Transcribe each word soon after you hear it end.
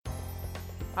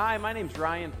Hi, my name's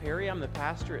Ryan Perry. I'm the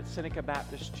pastor at Seneca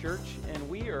Baptist Church, and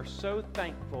we are so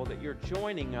thankful that you're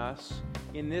joining us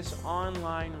in this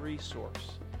online resource.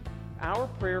 Our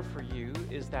prayer for you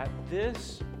is that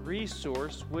this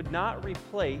resource would not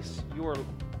replace your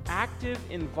active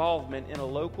involvement in a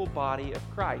local body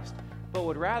of Christ, but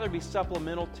would rather be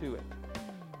supplemental to it.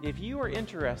 If you are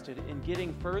interested in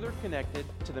getting further connected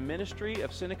to the ministry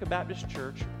of Seneca Baptist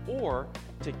Church or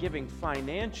to giving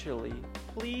financially,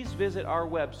 please visit our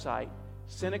website,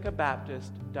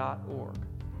 senecabaptist.org.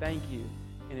 Thank you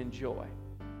and enjoy.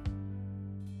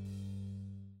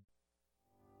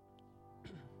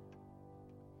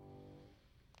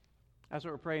 That's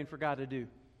what we're praying for God to do.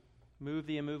 Move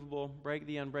the immovable, break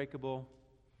the unbreakable,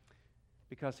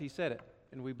 because He said it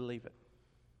and we believe it.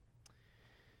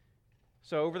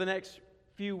 So over the next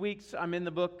few weeks, I'm in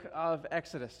the book of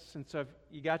Exodus. And so if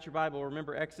you got your Bible,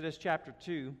 remember Exodus chapter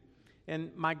 2.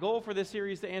 And my goal for this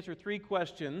series is to answer three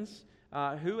questions.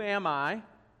 Who am I?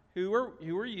 Who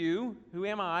are you? Who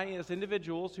am I as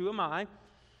individuals? Who am I?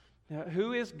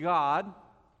 Who is God?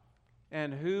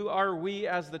 And who are we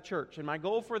as the church? And my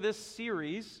goal for this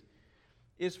series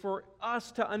is for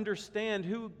us to understand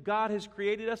who God has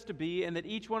created us to be, and that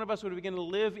each one of us would begin to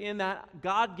live in that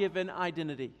God-given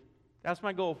identity. That's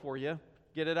my goal for you.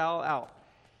 Get it all out.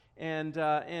 And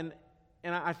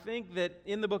I think that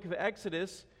in the book of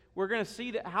Exodus, we're going to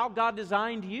see that how God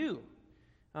designed you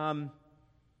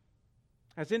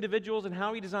as individuals and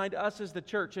how He designed us as the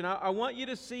church. And I want you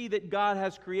to see that God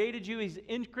has created you. He's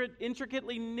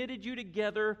intricately knitted you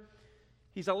together.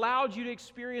 He's allowed you to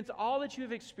experience all that you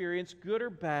have experienced, good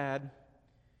or bad.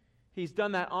 He's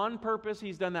done that on purpose.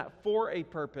 He's done that for a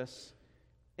purpose.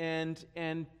 And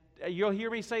you'll hear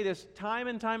me say this time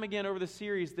and time again over the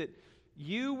series, that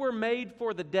you were made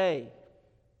for the day,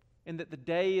 and that the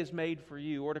day is made for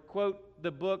you. Or to quote the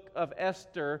book of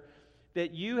Esther,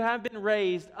 that you have been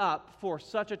raised up for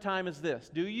such a time as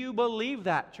this. Do you believe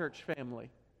that, church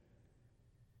family?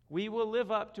 We will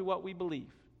live up to what we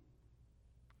believe.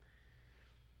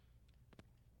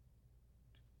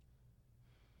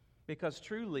 Because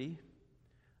truly,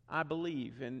 I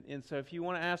believe. And so if you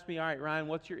want to ask me, all right, Ryan,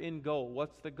 what's your end goal?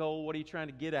 What's the goal? What are you trying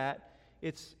to get at?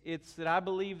 It's that I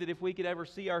believe that if we could ever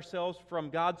see ourselves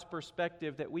from God's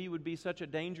perspective, that we would be such a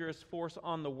dangerous force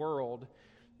on the world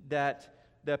that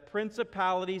the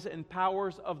principalities and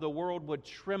powers of the world would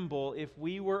tremble if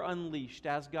we were unleashed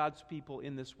as God's people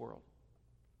in this world.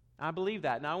 I believe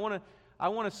that. Now I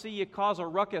want to see you cause a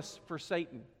ruckus for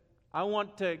Satan. I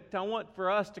want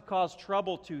for us to cause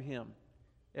trouble to him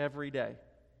every day.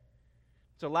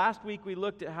 So last week we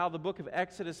looked at how the book of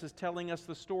Exodus is telling us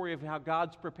the story of how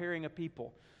God's preparing a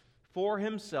people for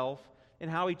Himself, and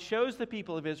how He chose the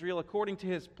people of Israel according to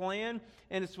His plan,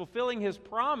 and is fulfilling His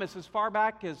promise as far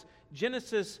back as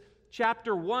Genesis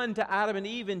chapter 1 to Adam and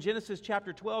Eve, and Genesis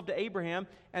chapter 12 to Abraham,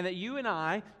 and that you and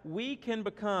I, we can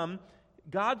become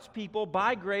God's people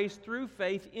by grace through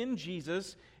faith in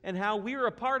Jesus, and how we are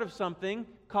a part of something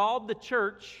called the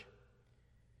church,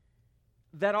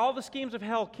 that all the schemes of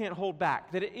hell can't hold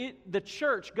back. That the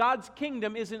church, God's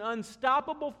kingdom, is an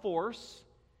unstoppable force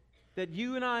that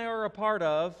you and I are a part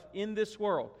of in this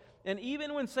world. And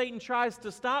even when Satan tries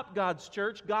to stop God's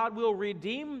church, God will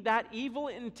redeem that evil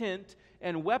intent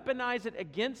and weaponize it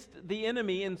against the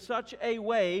enemy in such a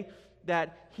way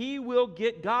that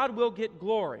God will get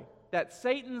glory. That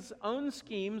Satan's own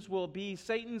schemes will be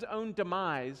Satan's own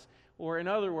demise, or in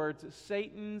other words,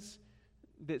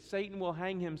 that Satan will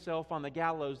hang himself on the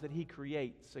gallows that he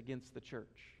creates against the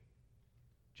church.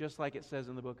 Just like it says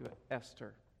in the book of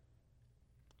Esther.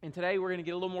 And today we're going to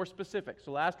get a little more specific.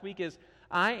 So last week is,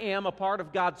 I am a part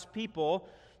of God's people.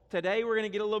 Today we're going to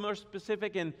get a little more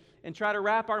specific and try to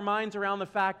wrap our minds around the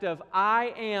fact of,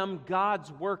 I am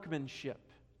God's workmanship.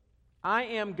 I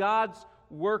am God's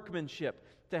workmanship.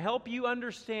 To help you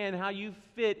understand how you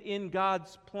fit in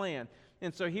God's plan.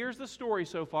 And so here's the story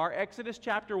so far. Exodus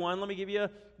chapter 1, let me give you a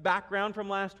background from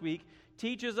last week,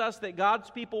 teaches us that God's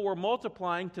people were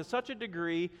multiplying to such a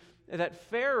degree that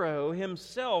Pharaoh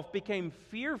himself became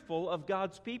fearful of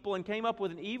God's people and came up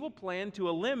with an evil plan to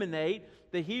eliminate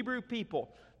the Hebrew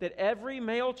people. That every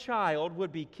male child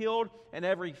would be killed and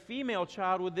every female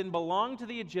child would then belong to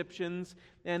the Egyptians,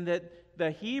 and that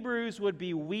the Hebrews would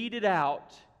be weeded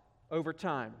out over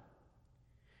time.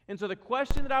 And so the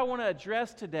question that I want to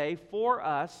address today for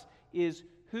us is,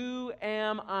 who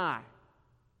am I?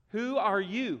 Who are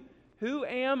you? Who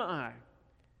am I?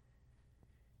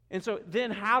 And so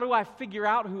then how do I figure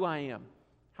out who I am?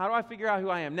 How do I figure out who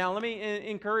I am? Now let me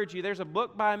encourage you. There's a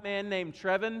book by a man named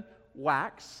Trevin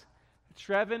Wax.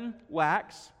 Trevin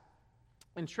Wax.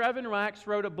 And Trevin Wax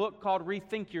wrote a book called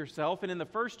Rethink Yourself. And in the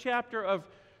first chapter of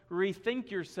Rethink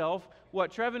Yourself,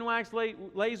 what Trevin Wax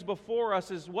lays before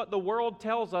us is what the world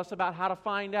tells us about how to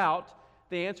find out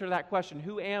the answer to that question,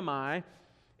 who am I,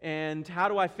 and how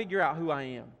do I figure out who I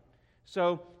am?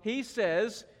 So he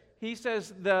says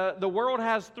the world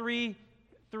has three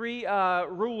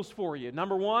rules for you.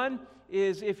 Number one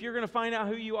is if you're going to find out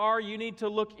who you are, you need to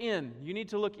look in. You need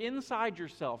to look inside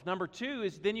yourself. Number two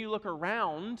is then you look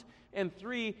around. And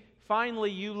three,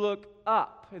 finally, you look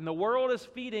up. And the world is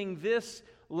feeding this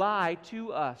lie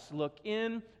to us. Look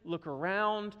in, look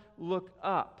around, look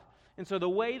up. And so the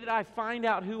way that I find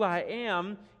out who I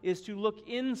am is to look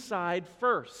inside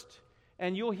first.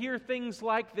 And you'll hear things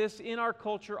like this in our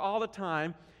culture all the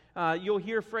time. You'll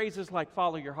hear phrases like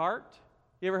follow your heart.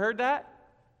 You ever heard that?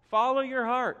 Follow your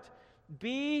heart.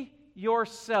 Be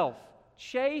yourself.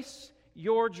 Chase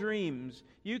your dreams.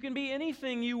 You can be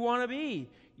anything you want to be.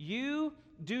 You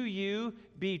do you,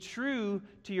 be true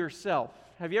to yourself.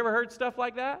 Have you ever heard stuff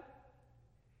like that?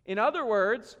 In other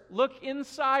words, look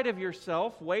inside of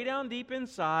yourself, way down deep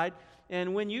inside,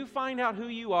 and when you find out who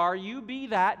you are, you be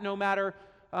that no matter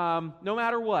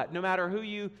what, no matter who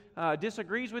you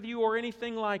disagrees with you or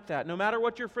anything like that, no matter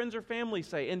what your friends or family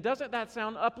say. And doesn't that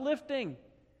sound uplifting?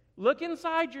 Look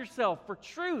inside yourself for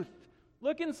truth.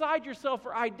 Look inside yourself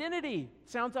for identity. It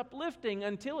sounds uplifting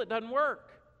until it doesn't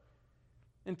work.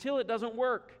 Until it doesn't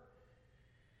work.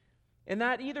 And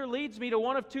that either leads me to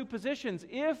one of two positions.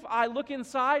 If I look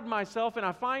inside myself and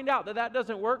I find out that that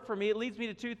doesn't work for me, it leads me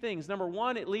to two things. Number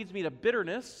one, it leads me to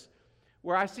bitterness,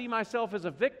 where I see myself as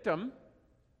a victim.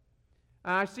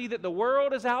 And I see that the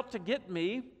world is out to get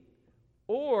me.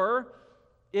 Or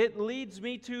it leads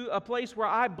me to a place where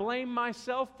I blame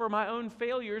myself for my own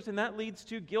failures, and that leads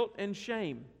to guilt and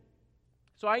shame.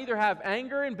 So I either have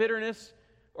anger and bitterness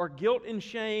or guilt and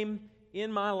shame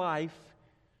in my life.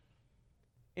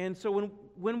 And so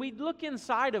when we look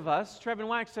inside of us, Trevin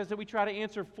Wax says that we try to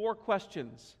answer four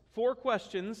questions. Four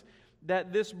questions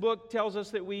that this book tells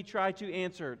us that we try to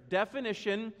answer.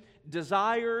 Definition,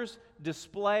 desires,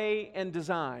 display, and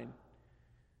design.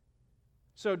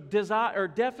 So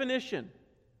definition.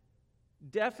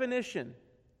 Definition.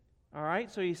 All right,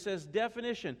 so he says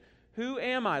definition. Who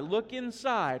am I? Look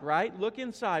inside, right? Look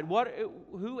inside.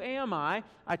 Who am I?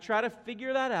 I try to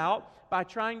figure that out by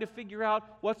trying to figure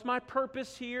out what's my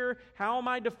purpose here? How am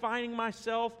I defining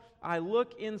myself? I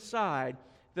look inside.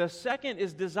 The second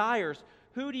is desires.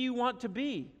 Who do you want to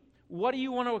be? What do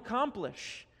you want to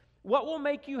accomplish? What will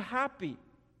make you happy?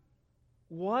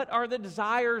 What are the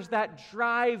desires that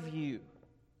drive you?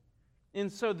 And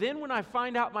so then when I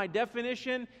find out my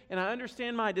definition and I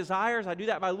understand my desires, I do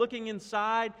that by looking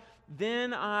inside,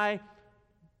 then I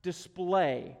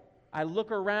display. I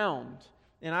look around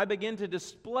and I begin to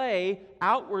display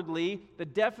outwardly the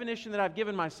definition that I've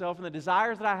given myself and the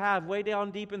desires that I have way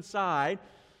down deep inside.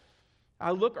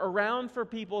 I look around for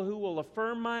people who will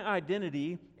affirm my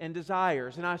identity and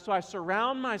desires. And so I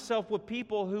surround myself with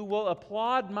people who will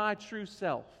applaud my true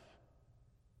self.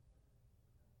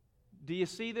 Do you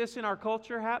see this in our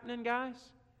culture happening, guys?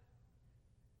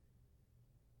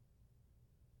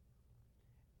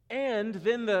 And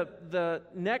then the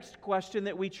next question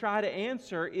that we try to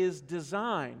answer is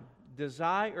design.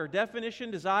 Definition,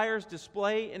 desires,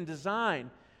 display, and design.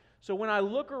 So when I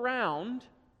look around,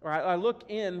 or I look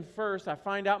in first, I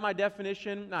find out my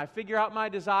definition, and I figure out my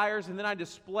desires, and then I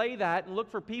display that and look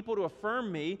for people to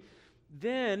affirm me.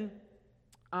 Then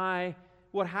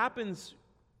what happens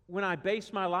when I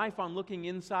base my life on looking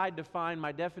inside to find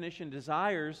my definition,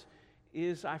 desires,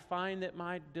 is I find that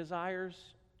my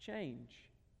desires change.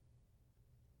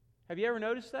 Have you ever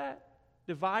noticed that?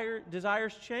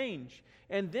 Desires change.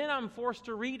 And then I'm forced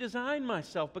to redesign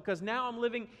myself because now I'm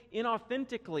living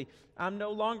inauthentically. I'm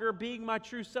no longer being my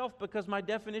true self because my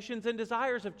definitions and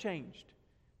desires have changed.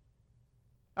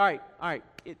 All right.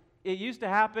 It used to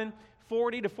happen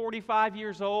 40 to 45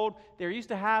 years old. There used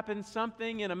to happen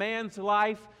something in a man's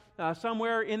life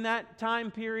somewhere in that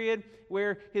time period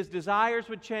where his desires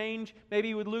would change. Maybe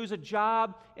he would lose a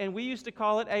job. And we used to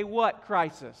call it a what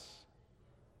crisis?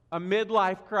 A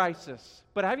midlife crisis.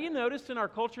 But have you noticed in our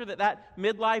culture that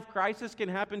midlife crisis can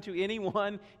happen to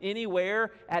anyone,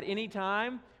 anywhere, at any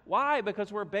time? Why?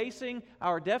 Because we're basing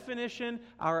our definition,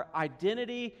 our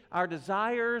identity, our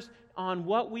desires on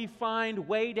what we find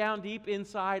way down deep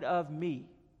inside of me.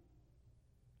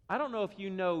 I don't know if you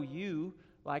know you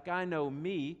like I know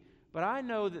me, but I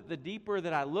know that the deeper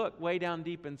that I look way down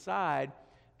deep inside,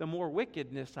 the more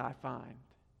wickedness I find.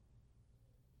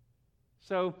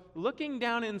 So looking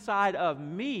down inside of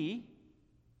me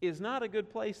is not a good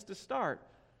place to start.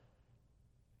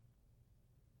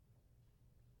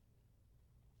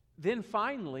 Then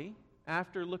finally,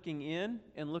 after looking in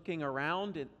and looking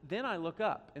around, then I look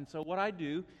up. And so what I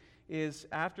do is,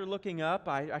 after looking up,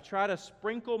 I try to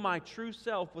sprinkle my true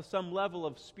self with some level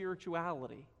of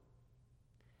spirituality.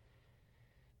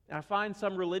 I find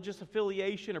some religious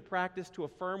affiliation or practice to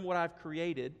affirm what I've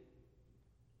created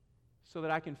so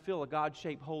that I can fill a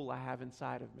God-shaped hole I have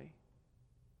inside of me.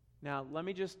 Now, let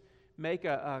me just make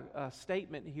a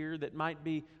statement here that might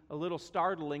be a little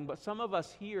startling, but some of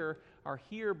us here are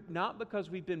here not because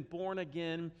we've been born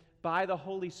again by the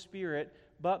Holy Spirit,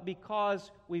 but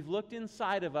because we've looked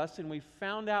inside of us and we've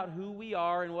found out who we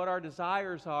are and what our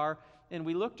desires are, and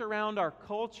we looked around our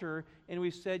culture and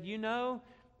we've said, you know,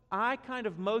 I kind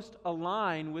of most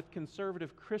align with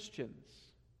conservative Christians.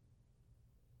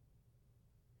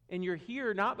 And you're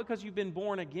here not because you've been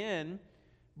born again,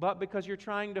 but because you're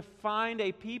trying to find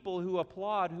a people who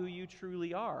applaud who you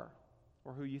truly are,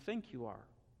 or who you think you are.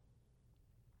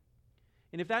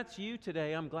 And if that's you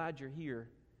today, I'm glad you're here.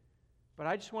 But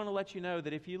I just want to let you know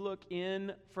that if you look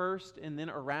in first, and then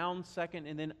around second,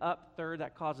 and then up third,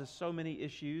 that causes so many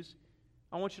issues.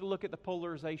 I want you to look at the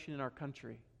polarization in our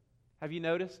country. Have you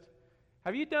noticed?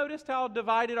 Have you noticed how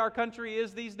divided our country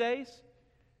is these days?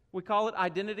 We call it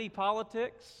identity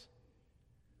politics.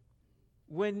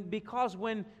 Because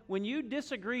when you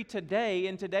disagree today,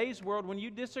 in today's world, when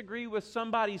you disagree with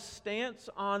somebody's stance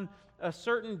on a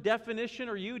certain definition,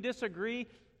 or you disagree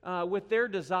with their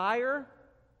desire,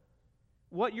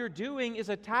 what you're doing is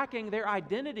attacking their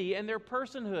identity and their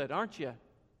personhood, aren't you?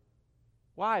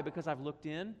 Why? Because I've looked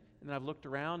in, and then I've looked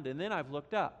around, and then I've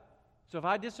looked up. So if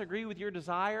I disagree with your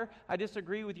desire, I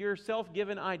disagree with your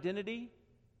self-given identity,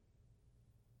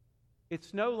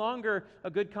 it's no longer a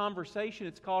good conversation.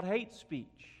 It's called hate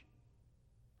speech.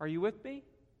 Are you with me?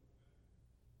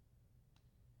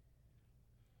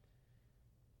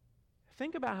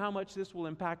 Think about how much this will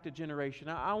impact a generation.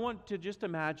 I want to just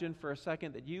imagine for a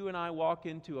second that you and I walk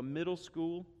into a middle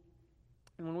school.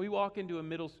 And when we walk into a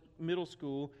middle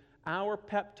school, our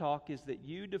pep talk is that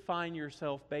you define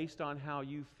yourself based on how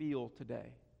you feel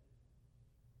today.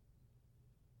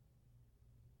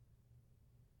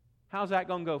 How's that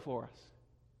going to go for us?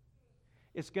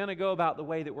 It's going to go about the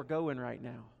way that we're going right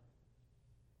now.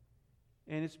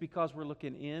 And it's because we're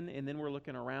looking in, and then we're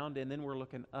looking around, and then we're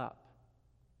looking up.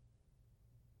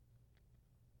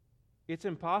 It's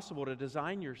impossible to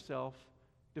define yourself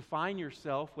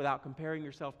without comparing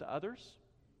yourself to others.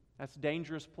 That's a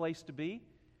dangerous place to be.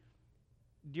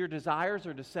 Your desires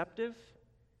are deceptive.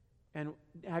 And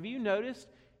have you noticed,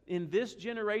 in this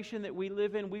generation that we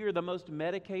live in, we are the most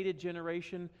medicated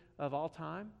generation of all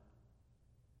time?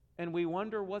 And we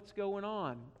wonder what's going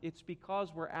on. It's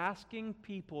because we're asking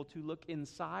people to look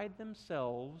inside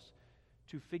themselves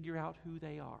to figure out who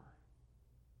they are.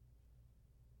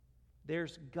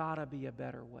 There's got to be a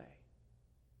better way.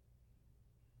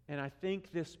 And I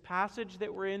think this passage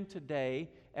that we're in today,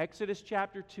 Exodus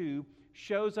chapter 2,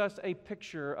 shows us a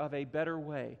picture of a better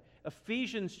way.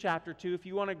 Ephesians chapter 2, if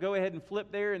you want to go ahead and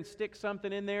flip there and stick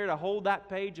something in there to hold that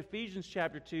page, Ephesians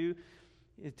chapter 2,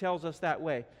 it tells us that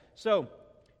way. So,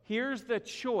 here's the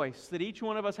choice that each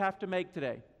one of us have to make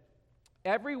today.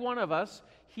 Every one of us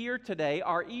here today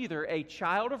are either a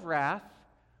child of wrath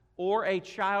or a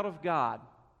child of God.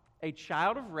 A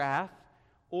child of wrath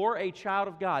or a child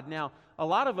of God. Now, a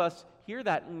lot of us hear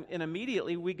that and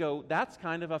immediately we go, that's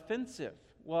kind of offensive.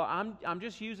 Well, I'm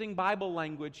just using Bible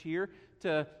language here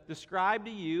to describe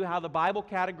to you how the Bible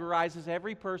categorizes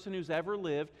every person who's ever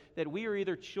lived, that we are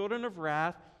either children of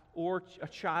wrath or a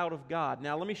child of God.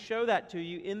 Now, let me show that to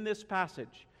you in this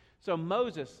passage. So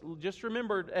Moses, just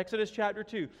remember Exodus chapter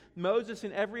 2, Moses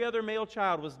and every other male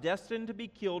child was destined to be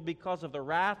killed because of the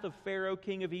wrath of Pharaoh,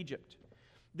 king of Egypt.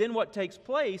 Then what takes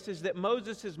place is that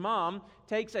Moses' mom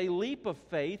takes a leap of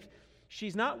faith.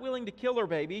 She's not willing to kill her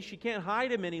baby. She can't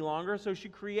hide him any longer, so she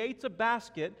creates a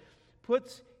basket,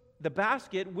 puts the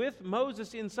basket with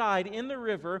Moses inside in the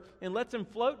river, and lets him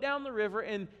float down the river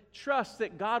and trusts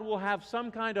that God will have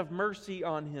some kind of mercy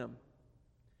on him.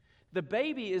 The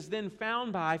baby is then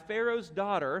found by Pharaoh's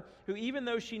daughter, who even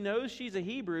though she knows she's a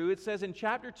Hebrew, it says in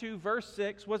chapter 2, verse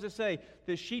 6, what does it say?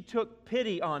 That she took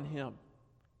pity on him.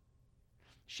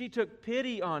 She took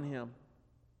pity on him.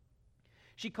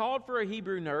 She called for a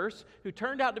Hebrew nurse who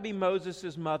turned out to be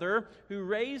Moses' mother, who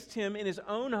raised him in his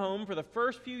own home for the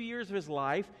first few years of his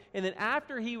life. And then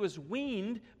after he was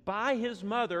weaned by his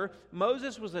mother,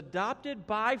 Moses was adopted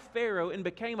by Pharaoh and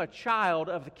became a child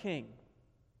of the king.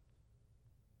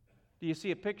 Do you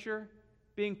see a picture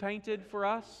being painted for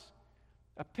us?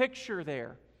 A picture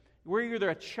there. We're either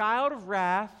a child of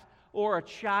wrath or a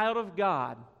child of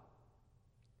God.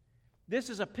 This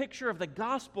is a picture of the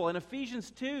gospel, and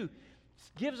Ephesians 2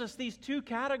 gives us these two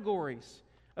categories.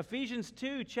 Ephesians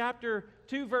 2, chapter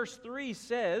 2, verse 3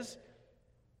 says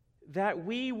that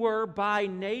we were by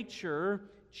nature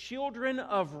children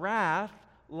of wrath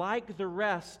like the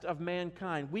rest of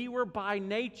mankind. We were by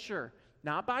nature,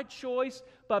 not by choice,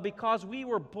 but because we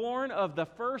were born of the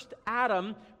first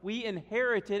Adam, we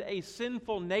inherited a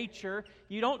sinful nature.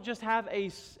 You don't just have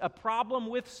a problem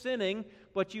with sinning,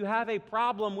 but you have a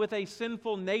problem with a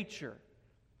sinful nature.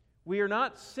 We are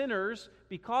not sinners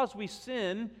because we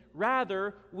sin.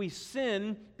 Rather, we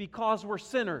sin because we're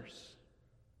sinners.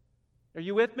 Are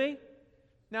you with me?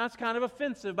 Now, it's kind of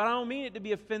offensive, but I don't mean it to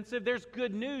be offensive. There's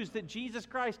good news that Jesus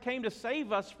Christ came to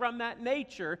save us from that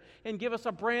nature and give us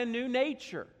a brand new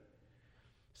nature.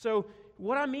 So,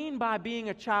 what I mean by being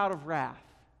a child of wrath,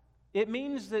 it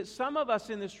means that some of us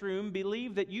in this room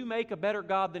believe that you make a better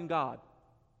God than God.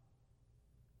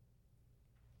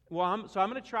 Well, I'm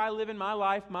going to try living my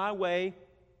life my way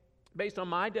based on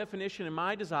my definition and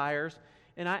my desires,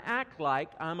 and I act like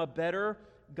I'm a better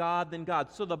God than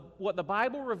God. So what the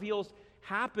Bible reveals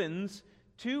happens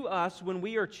to us when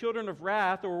we are children of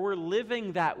wrath or we're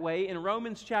living that way. In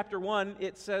Romans chapter 1,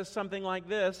 it says something like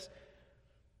this: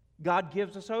 God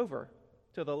gives us over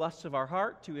to the lusts of our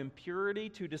heart, to impurity,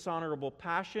 to dishonorable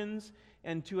passions,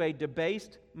 and to a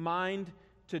debased mind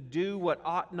to do what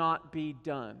ought not be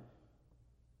done.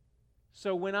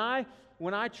 So when I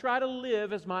try to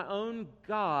live as my own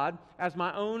God, as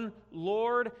my own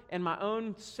Lord and my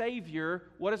own Savior,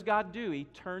 what does God do? He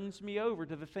turns me over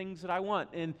to the things that I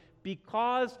want. And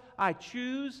because I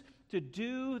choose to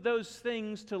do those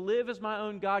things, to live as my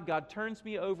own God, God turns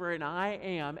me over and I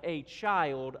am a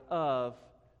child of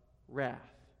wrath.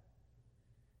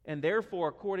 And therefore,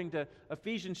 according to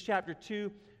Ephesians chapter 2,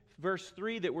 verse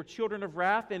 3, that we're children of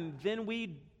wrath, and then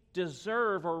we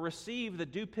deserve or receive the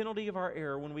due penalty of our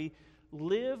error. When we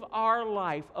live our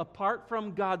life apart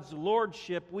from God's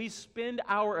lordship, we spend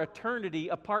our eternity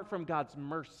apart from God's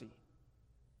mercy.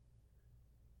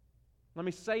 Let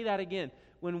me say that again.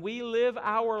 When we live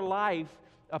our life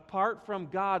apart from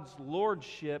God's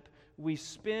lordship, we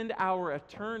spend our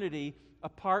eternity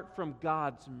apart from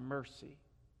God's mercy.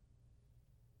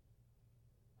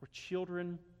 We're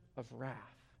children of wrath.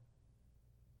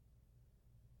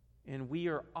 And we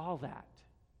are all that.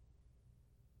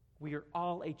 We are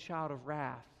all a child of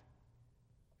wrath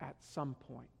at some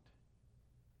point.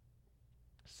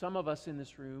 Some of us in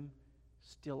this room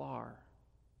still are.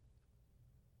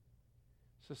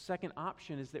 So, second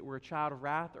option is that we're a child of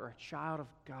wrath or a child of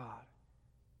God.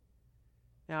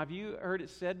 Now, have you heard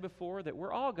it said before that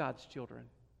we're all God's children?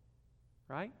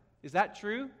 Right? Is that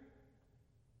true?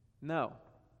 No.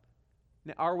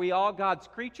 Now, are we all God's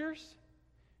creatures?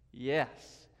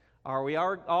 Yes. Are we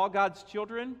all God's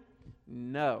children?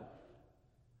 No.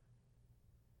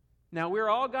 Now, we're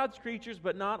all God's creatures,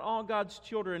 but not all God's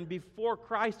children. Before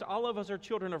Christ, all of us are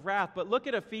children of wrath. But look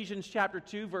at Ephesians chapter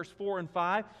 2, verse 4 and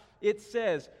 5. It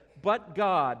says, "But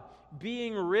God,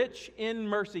 being rich in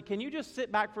mercy." Can you just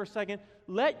sit back for a second?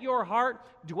 Let your heart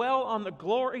dwell on the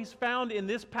glories found in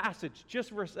this passage just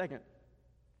for a second.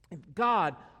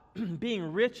 God,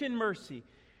 being rich in mercy,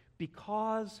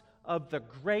 because of the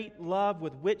great love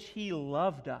with which He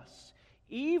loved us,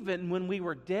 even when we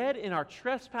were dead in our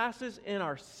trespasses and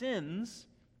our sins,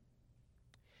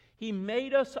 He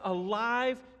made us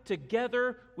alive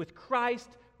together with Christ.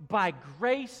 By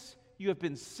grace you have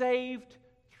been saved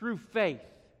through faith.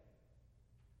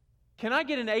 Can I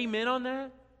get an amen on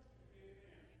that?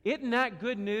 Isn't that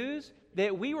good news?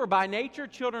 That we were by nature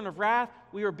children of wrath.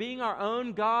 We were being our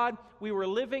own God. We were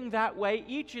living that way,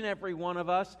 each and every one of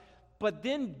us. But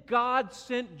then God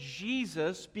sent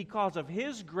Jesus because of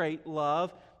His great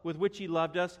love with which He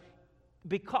loved us.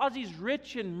 Because He's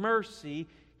rich in mercy,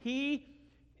 He,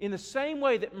 in the same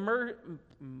way that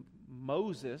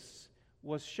Moses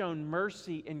was shown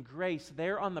mercy and grace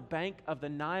there on the bank of the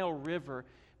Nile River,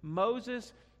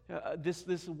 Moses,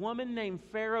 this woman named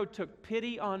Pharaoh took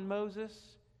pity on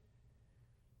Moses.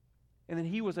 And then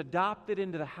he was adopted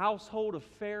into the household of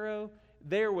Pharaoh.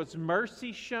 There was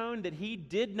mercy shown that he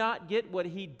did not get what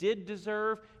he did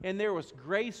deserve, and there was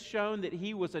grace shown that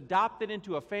he was adopted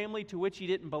into a family to which he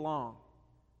didn't belong.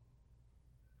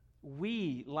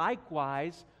 We,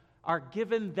 likewise, are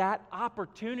given that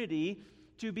opportunity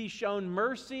to be shown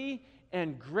mercy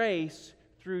and grace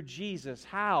through Jesus.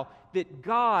 How? That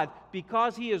God,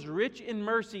 because He is rich in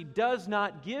mercy, does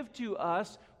not give to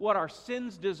us what our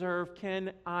sins deserve.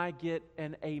 Can I get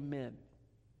an amen?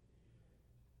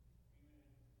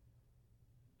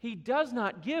 He does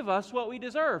not give us what we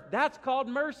deserve. That's called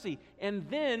mercy. And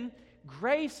then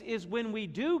grace is when we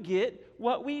do get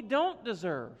what we don't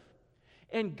deserve.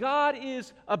 And God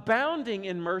is abounding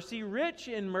in mercy, rich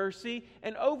in mercy,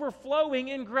 and overflowing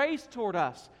in grace toward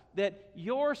us. That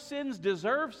your sins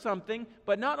deserve something,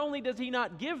 but not only does He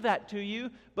not give that to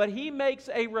you, but He makes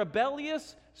a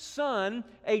rebellious son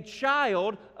a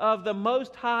child of the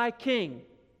Most High King.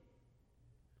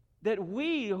 That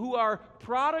we who are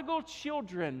prodigal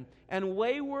children and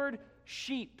wayward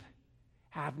sheep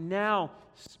have now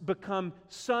become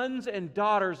sons and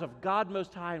daughters of God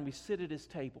Most High, and we sit at His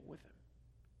table with Him.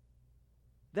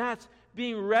 That's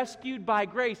being rescued by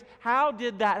grace. How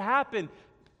did that happen?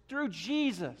 Through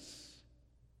Jesus.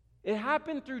 It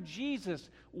happened through Jesus.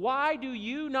 Why do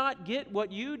you not get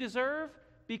what you deserve?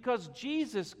 Because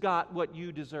Jesus got what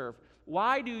you deserve.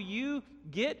 Why do you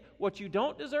get what you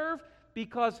don't deserve?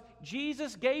 Because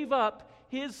Jesus gave up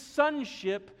His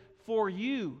sonship for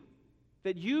you,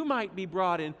 that you might be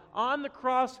brought in. On the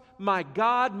cross, my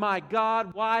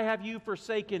God, why have you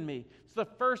forsaken me? It's the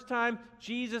first time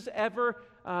Jesus ever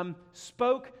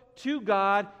spoke to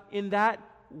God in that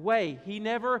way. He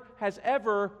never has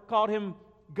ever called Him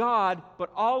God, but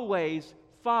always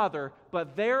Father.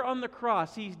 But there on the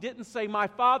cross, He didn't say, my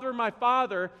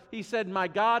Father. He said, my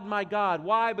God.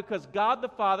 Why? Because God the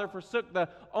Father forsook the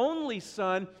only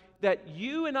Son, that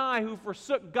you and I who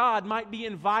forsook God might be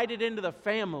invited into the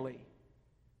family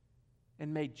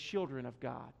and made children of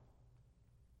God.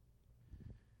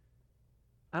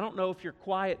 I don't know if your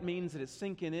quiet means that it's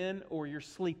sinking in or you're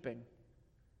sleeping,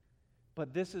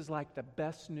 but this is like the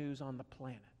best news on the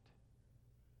planet.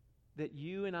 That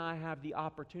you and I have the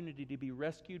opportunity to be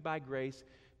rescued by grace,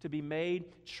 to be made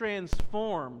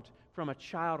transformed from a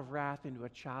child of wrath into a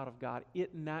child of God.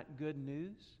 Isn't that good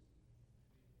news?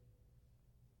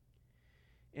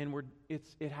 And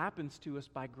it happens to us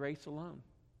by grace alone.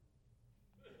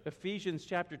 Ephesians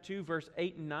chapter 2, verse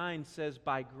 8 and 9 says,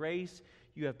 by grace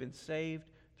you have been saved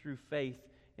through faith.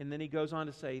 And then he goes on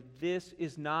to say, this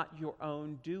is not your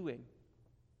own doing.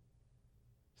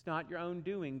 It's not your own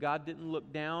doing. God didn't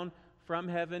look down from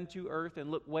heaven to earth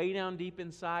and look way down deep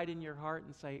inside in your heart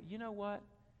and say, you know what?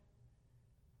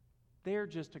 They're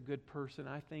just a good person.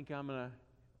 I think I'm going to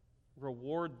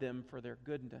reward them for their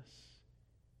goodness.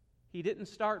 He didn't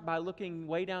start by looking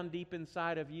way down deep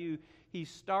inside of you. He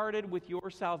started with your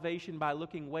salvation by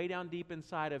looking way down deep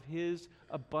inside of His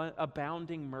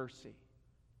abounding mercy.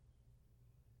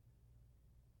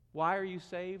 Why are you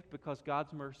saved? Because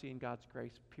God's mercy and God's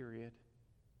grace, period.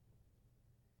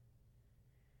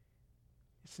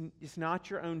 It's not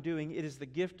your own doing. It is the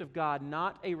gift of God,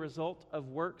 not a result of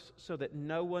works, so that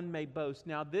no one may boast.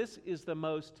 Now, this is the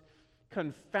most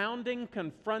confounding,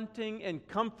 confronting, and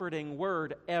comforting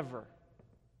word ever.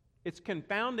 It's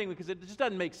confounding because it just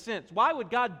doesn't make sense. Why would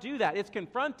God do that? It's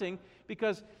confronting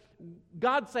because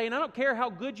God's saying, I don't care how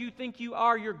good you think you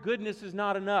are, your goodness is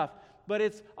not enough. But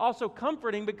it's also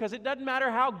comforting because it doesn't matter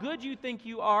how good you think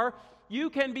you are, you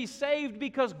can be saved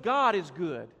because God is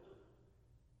good.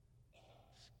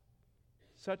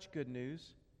 Such good news.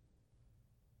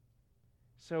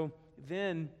 So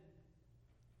then,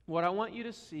 what I want you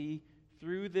to see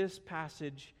through this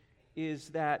passage is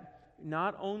that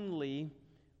not only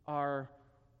are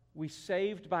we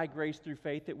saved by grace through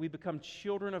faith, that we become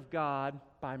children of God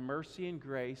by mercy and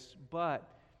grace, but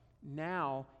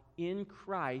now in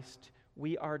Christ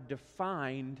we are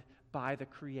defined by the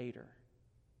Creator.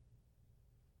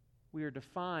 We are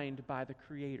defined by the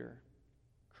Creator.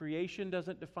 Creation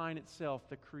doesn't define itself,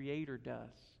 the Creator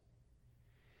does.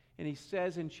 And he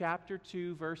says in chapter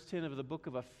 2, verse 10 of the book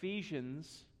of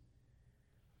Ephesians,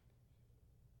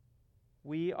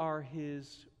 we are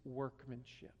His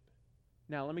workmanship.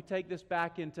 Now, let me take this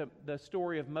back into the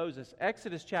story of Moses.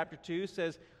 Exodus chapter 2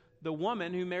 says, the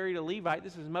woman who married a Levite,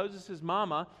 this is Moses'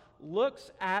 mama, looks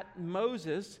at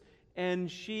Moses,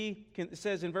 and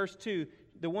says in verse 2,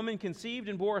 the woman conceived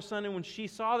and bore a son, and when she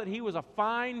saw that he was a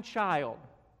fine child,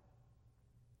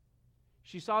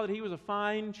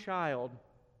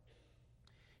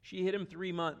 she hid him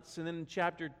 3 months. And then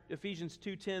Ephesians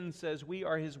 2:10 says, we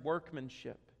are His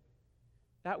workmanship.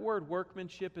 That word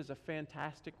workmanship is a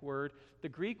fantastic word. The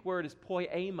Greek word is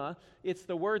poema. It's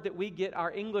the word that we get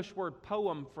our English word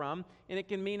poem from, and it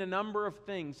can mean a number of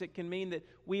things. It can mean that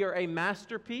we are a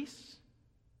masterpiece.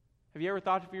 Have you ever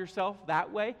thought of yourself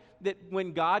that way? That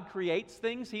when God creates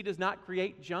things, He does not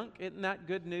create junk. Isn't that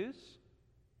good news?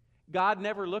 God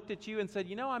never looked at you and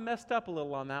said, I messed up a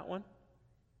little on that one.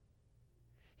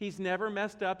 He's never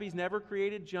messed up. He's never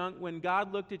created junk. When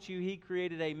God looked at you, He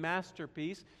created a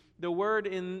masterpiece. The word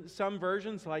in some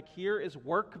versions, like here, is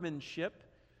workmanship.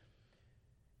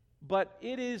 But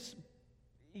it is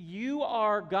You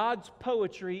are God's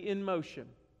poetry in motion.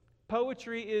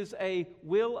 Poetry is a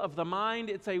will of the mind,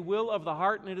 it's a will of the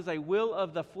heart, and it is a will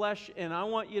of the flesh. And I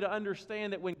want you to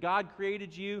understand that when God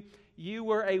created you, you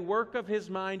were a work of His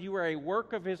mind, you were a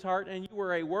work of His heart, and you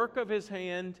were a work of His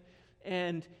hand.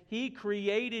 And He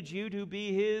created you to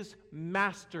be His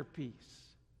masterpiece.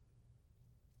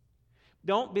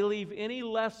 Don't believe any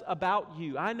less about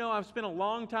you. I know I've spent a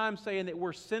long time saying that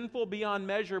we're sinful beyond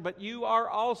measure, but you are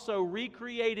also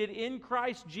recreated in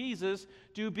Christ Jesus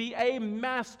to be a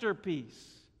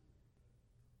masterpiece.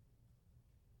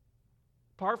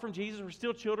 Apart from Jesus, we're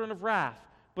still children of wrath.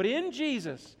 But in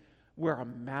Jesus, we're a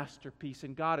masterpiece,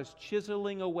 and God is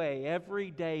chiseling away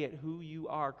every day at who you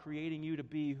are, creating you to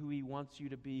be who He wants you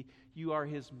to be. You are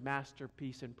His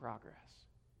masterpiece in progress.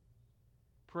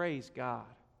 Praise God.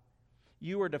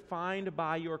 You are defined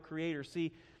by your Creator.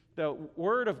 See, the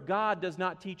Word of God does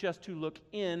not teach us to look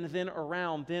in, then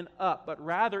around, then up, but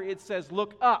rather it says,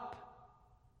 look up.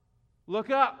 Look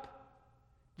up.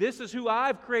 This is who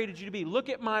I've created you to be. Look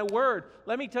at my Word.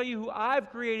 Let me tell you who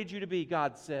I've created you to be,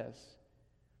 God says.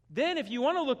 Then if you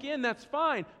want to look in, that's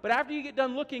fine. But after you get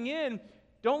done looking in,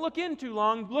 don't look in too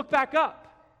long. Look back up.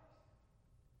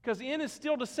 Because in is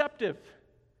still deceptive.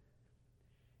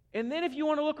 And then if you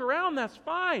want to look around, that's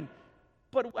fine.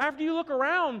 But after you look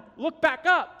around, look back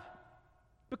up.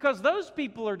 Because those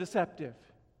people are deceptive.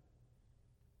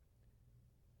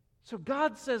 So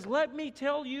God says, let me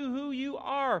tell you who you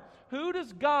are. Who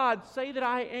does God say that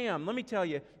I am? Let me tell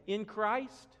you, in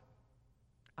Christ,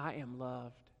 I am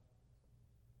loved.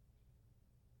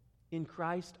 In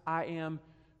Christ, I am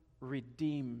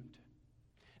redeemed.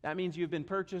 That means you've been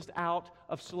purchased out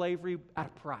of slavery at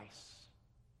a price.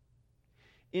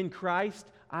 In Christ,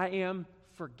 I am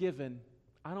forgiven.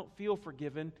 I don't feel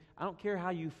forgiven. I don't care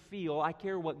how you feel. I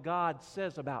care what God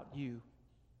says about you.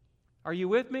 Are you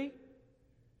with me?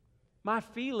 My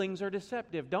feelings are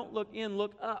deceptive. Don't look in,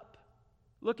 look up.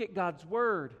 Look at God's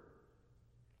Word.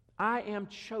 I am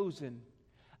chosen.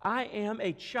 I am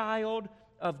a child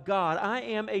of God. I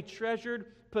am a treasured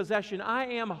possession. I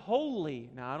am holy.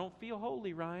 Now, I don't feel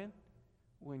holy, Ryan.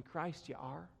 Well, in Christ you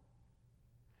are.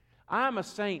 I'm a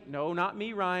saint. No, not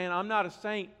me, Ryan. I'm not a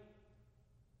saint.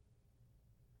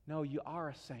 No, you are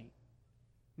a saint.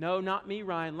 No, not me,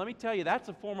 Ryan. Let me tell you, that's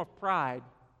a form of pride.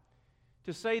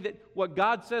 To say that what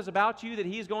God says about you, that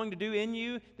He's going to do in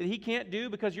you, that He can't do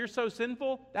because you're so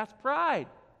sinful, that's pride.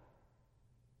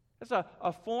 That's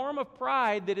a form of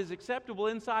pride that is acceptable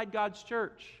inside God's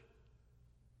church.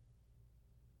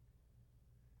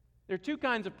 There are two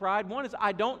kinds of pride. One is,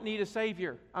 I don't need a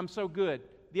Savior. I'm so good.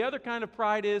 The other kind of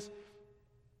pride is,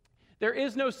 there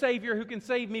is no Savior who can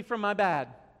save me from my bad.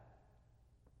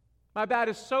 My bad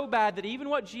is so bad that even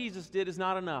what Jesus did is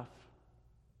not enough.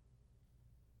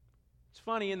 It's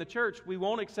funny, in the church, we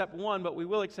won't accept one, but we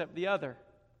will accept the other.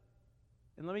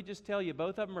 And let me just tell you,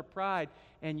 both of them are pride,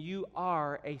 and you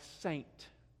are a saint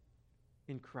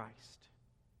in Christ.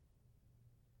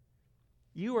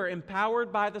 You are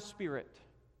empowered by the Spirit.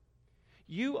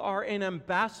 You are an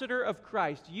ambassador of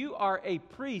Christ. You are a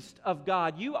priest of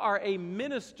God. You are a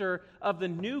minister of the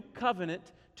new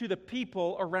covenant to the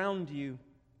people around you.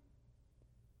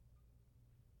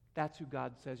 That's who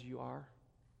God says you are.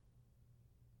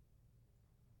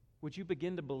 Would you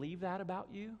begin to believe that about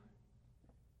you?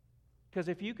 Because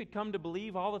if you could come to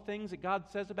believe all the things that God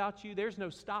says about you, there's no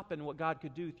stopping what God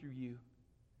could do through you.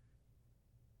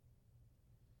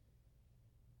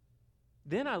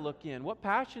 Then I look in. What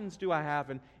passions do I have?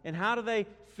 And how do they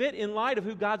fit in light of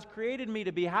who God's created me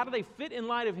to be? How do they fit in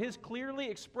light of His clearly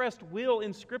expressed will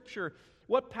in Scripture?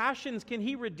 What passions can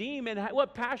He redeem? And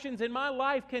what passions in my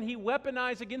life can He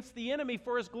weaponize against the enemy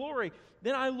for His glory?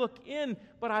 Then I look in,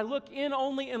 but I look in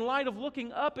only in light of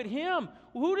looking up at Him.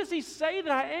 Who does He say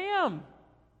that I am?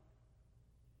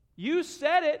 You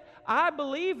said it. I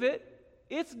believe it.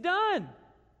 It's done.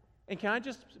 And can I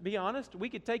just be honest? We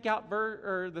could take out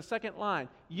the second line.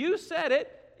 You said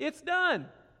it. It's done.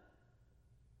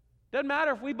 Doesn't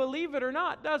matter if we believe it or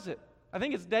not, does it? I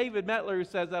think it's David Mettler who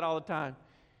says that all the time.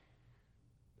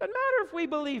 Doesn't matter if we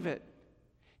believe it.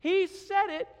 He said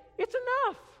it. It's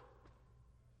enough.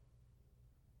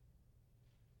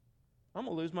 I'm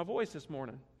going to lose my voice this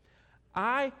morning.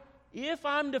 If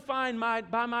I'm defined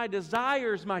by my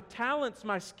desires, my talents,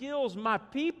 my skills, my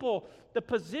people, the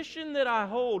position that I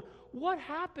hold, what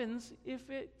happens if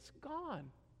it's gone?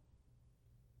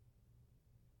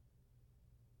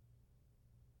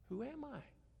 Who am I?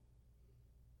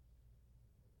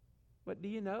 But do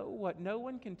you know what no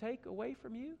one can take away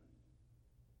from you?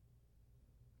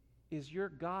 Is your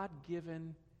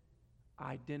God-given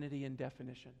identity and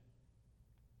definition.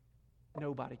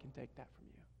 Nobody can take that from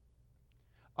you.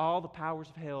 All the powers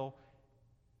of hell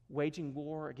waging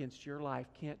war against your life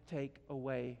can't take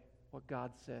away what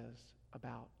God says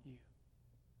about you.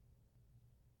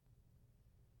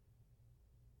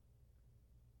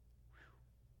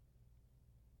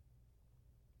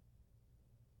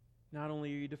 Not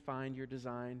only are you defined, you're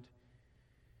designed.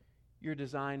 You're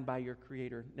designed by your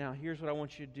Creator. Now, here's what I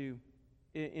want you to do.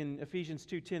 In Ephesians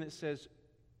 2:10, it says,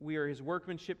 we are His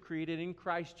workmanship created in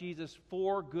Christ Jesus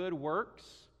for good works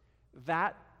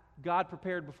that God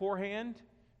prepared beforehand,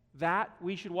 that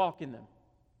we should walk in them.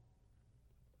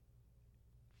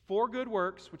 For good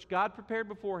works, which God prepared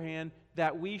beforehand,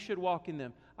 that we should walk in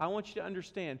them. I want you to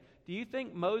understand, do you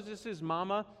think Moses'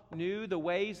 mama knew the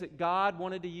ways that God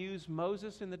wanted to use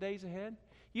Moses in the days ahead?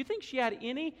 You think she had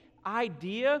any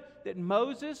idea that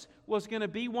Moses was going to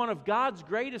be one of God's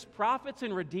greatest prophets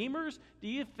and redeemers? Do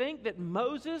you think that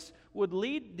Moses would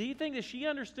lead? Do you think that she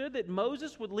understood that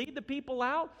Moses would lead the people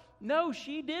out? No,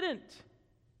 she didn't.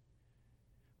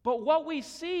 But what we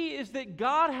see is that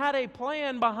God had a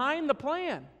plan behind the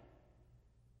plan.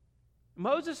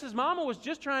 Moses' mama was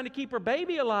just trying to keep her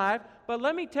baby alive, but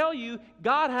let me tell you,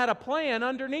 God had a plan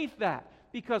underneath that.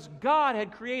 Because God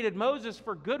had created Moses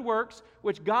for good works,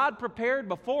 which God prepared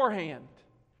beforehand,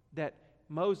 that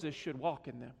Moses should walk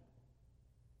in them.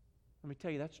 Let me tell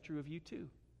you, that's true of you too.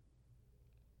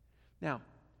 Now,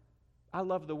 I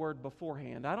love the word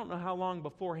beforehand. I don't know how long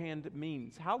beforehand it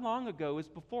means. How long ago is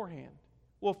beforehand?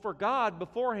 Well, for God,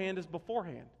 beforehand is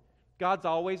beforehand. God's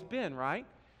always been, right?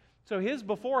 So His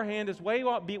beforehand is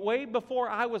way before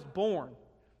I was born.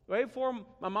 Way before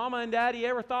my mama and daddy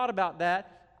ever thought about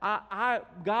that.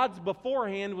 God's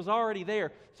beforehand was already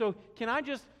there. So can I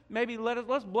just maybe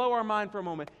let's blow our mind for a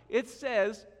moment. It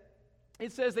says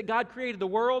that God created the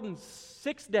world in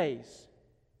 6 days.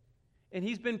 And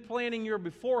He's been planning your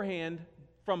beforehand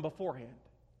from beforehand.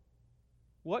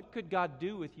 What could God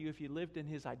do with you if you lived in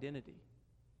His identity?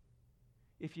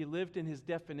 If you lived in His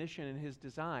definition and His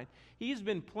design? He's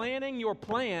been planning your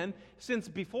plan since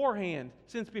beforehand,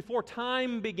 since before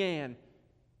time began.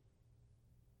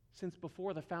 Since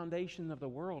before the foundation of the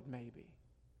world, maybe.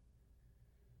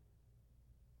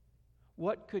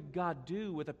 What could God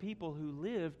do with a people who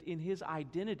lived in His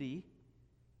identity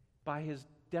by His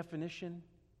definition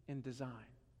and design?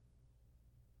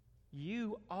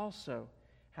 You also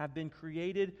have been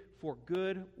created for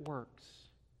good works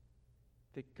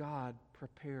that God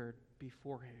prepared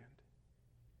beforehand.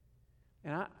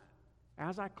 And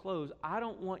as I close, I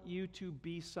don't want you to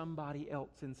be somebody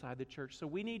else inside the church. So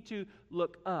we need to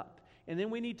look up. And then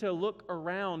we need to look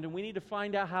around. And we need to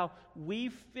find out how we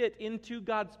fit into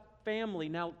God's family.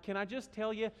 Now, can I just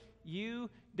tell you, you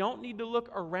don't need to look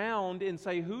around and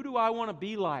say, who do I want to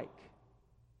be like?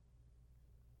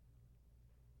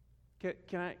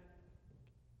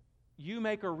 You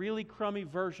make a really crummy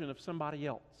version of somebody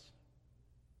else.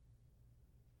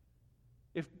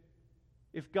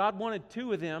 If God wanted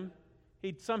two of them,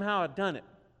 He'd somehow have done it.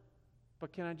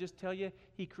 But can I just tell you,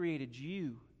 He created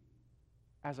you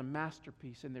as a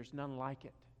masterpiece, and there's none like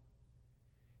it.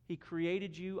 He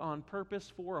created you on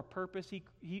purpose for a purpose.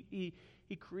 He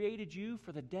created you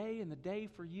for the day and the day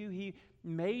for you. He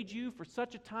made you for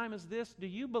such a time as this. Do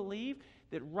you believe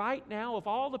that right now, of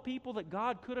all the people that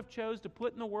God could have chose to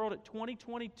put in the world at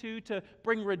 2022 to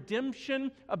bring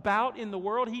redemption about in the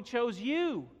world, He chose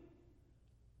you?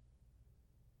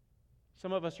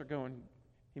 Some of us are going,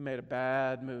 he made a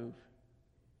bad move.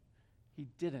 He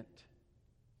didn't.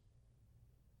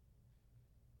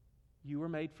 You were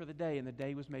made for the day, and the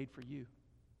day was made for you.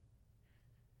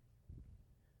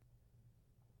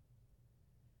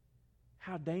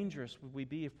 How dangerous would we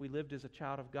be if we lived as a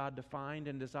child of God, defined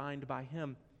and designed by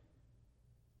Him?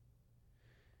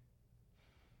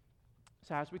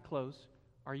 So as we close,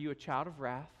 are you a child of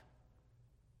wrath?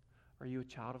 Are you a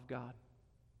child of God?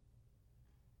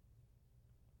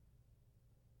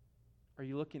 Are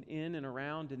you looking in and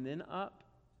around and then up?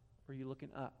 Or are you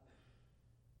looking up?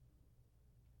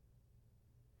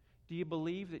 Do you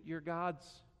believe that you're God's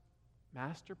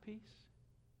masterpiece?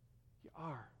 You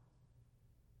are.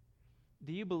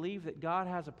 Do you believe that God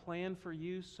has a plan for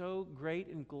you so great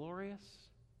and glorious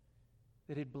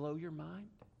that it'd blow your mind?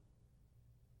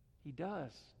 He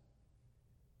does.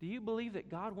 Do you believe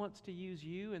that God wants to use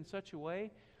you in such a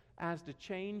way as to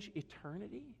change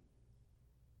eternity?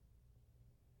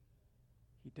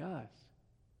 He does.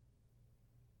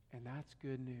 And that's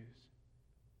good news.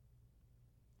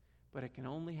 But it can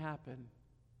only happen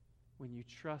when you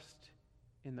trust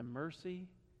in the mercy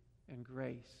and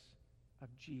grace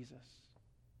of Jesus.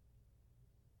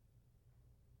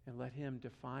 And let Him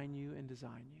define you and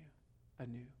design you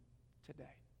anew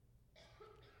today.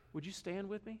 Would you stand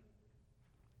with me?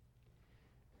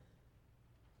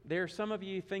 There are some of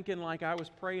you thinking, like I was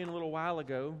praying a little while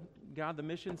ago, God, the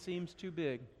mission seems too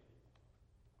big.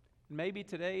 Maybe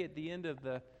today at the end of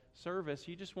the service,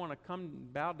 you just want to come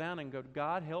bow down and go,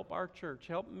 God, help our church.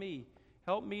 Help me.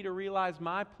 Help me to realize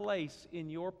my place in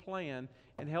your plan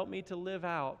and help me to live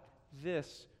out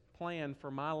this plan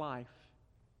for my life.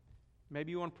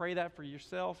 Maybe you want to pray that for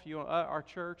yourself, our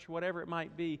church, whatever it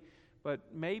might be. But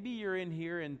maybe you're in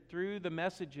here and through the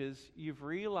messages, you've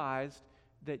realized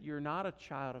that you're not a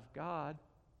child of God,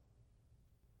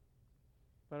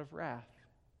 but of wrath.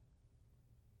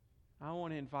 I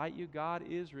want to invite you. God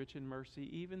is rich in mercy,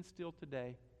 even still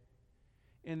today.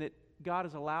 And that God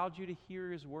has allowed you to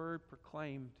hear His word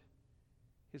proclaimed,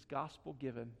 His gospel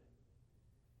given.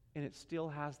 And it still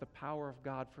has the power of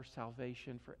God for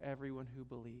salvation for everyone who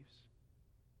believes.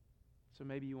 So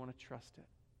maybe you want to trust it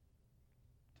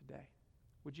today.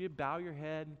 Would you bow your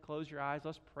head and close your eyes?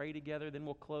 Let's pray together, then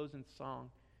we'll close in song.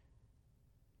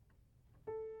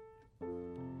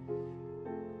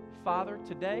 Father,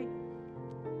 today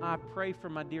I pray for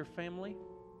my dear family,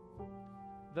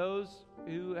 those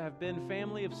who have been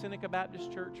family of Seneca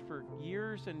Baptist Church for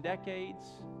years and decades,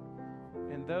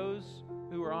 and those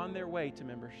who are on their way to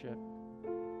membership.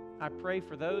 I pray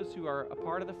for those who are a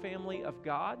part of the family of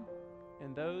God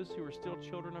and those who are still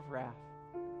children of wrath.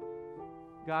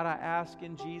 God, I ask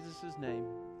in Jesus' name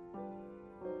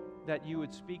that you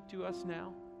would speak to us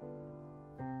now,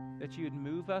 that you would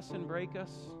move us and break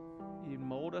us, you'd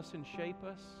mold us and shape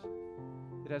us,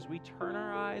 that as we turn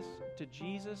our eyes to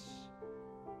Jesus,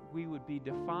 we would be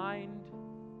defined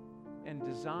and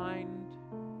designed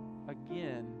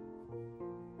again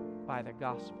by the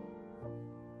gospel,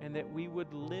 and that we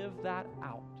would live that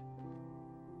out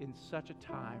in such a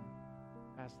time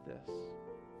as this.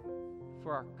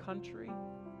 For our country,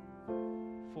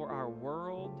 for our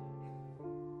world,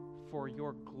 for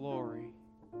your glory.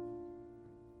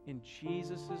 In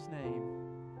Jesus' name,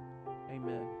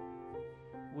 amen.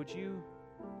 Would you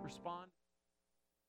respond?